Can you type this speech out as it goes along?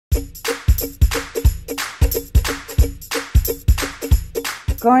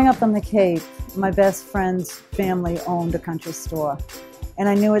Growing up on the Cape, my best friend's family owned a country store, and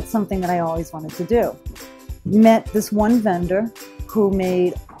I knew it's something that I always wanted to do. Met this one vendor who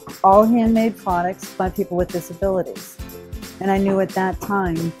made all handmade products by people with disabilities. And I knew at that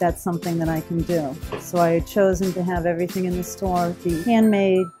time that's something that I can do. So I had chosen to have everything in the store be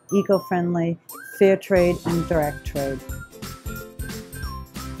handmade, eco-friendly, fair trade, and direct trade.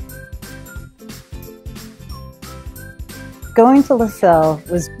 Going to Lasell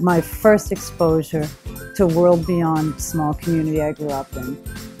was my first exposure to a world beyond small community I grew up in.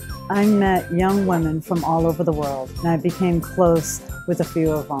 I met young women from all over the world, and I became close with a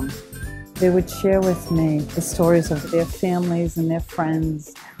few of them. They would share with me the stories of their families and their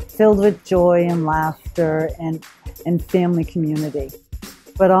friends, filled with joy and laughter and family community.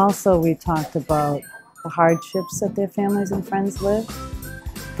 But also we talked about the hardships that their families and friends live,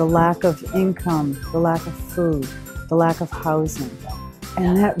 the lack of income, the lack of food, the lack of housing.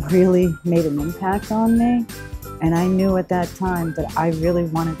 And that really made an impact on me. And I knew at that time that I really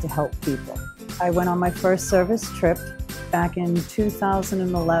wanted to help people. I went on my first service trip back in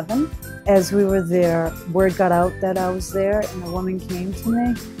 2011. As we were there, word got out that I was there, and a woman came to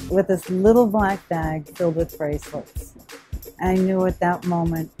me with this little black bag filled with bracelets. I knew at that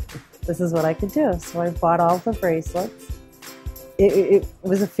moment, this is what I could do. So I bought all the bracelets. It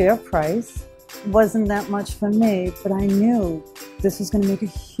was a fair price. It wasn't that much for me, but I knew this was going to make a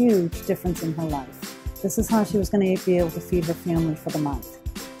huge difference in her life. This is how she was going to be able to feed her family for the month.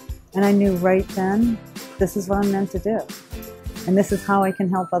 And I knew right then, this is what I'm meant to do. And this is how I can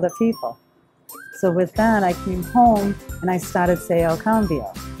help other people. So with that, I came home and I started Say El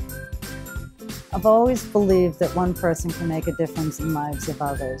Cambio. I've always believed that one person can make a difference in the lives of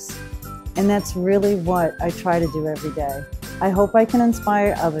others. And that's really what I try to do every day. I hope I can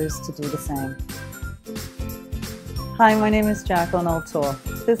inspire others to do the same. Hi, my name is Jacqueline Toole.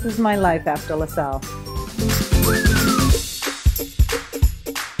 This is my life after Lasell.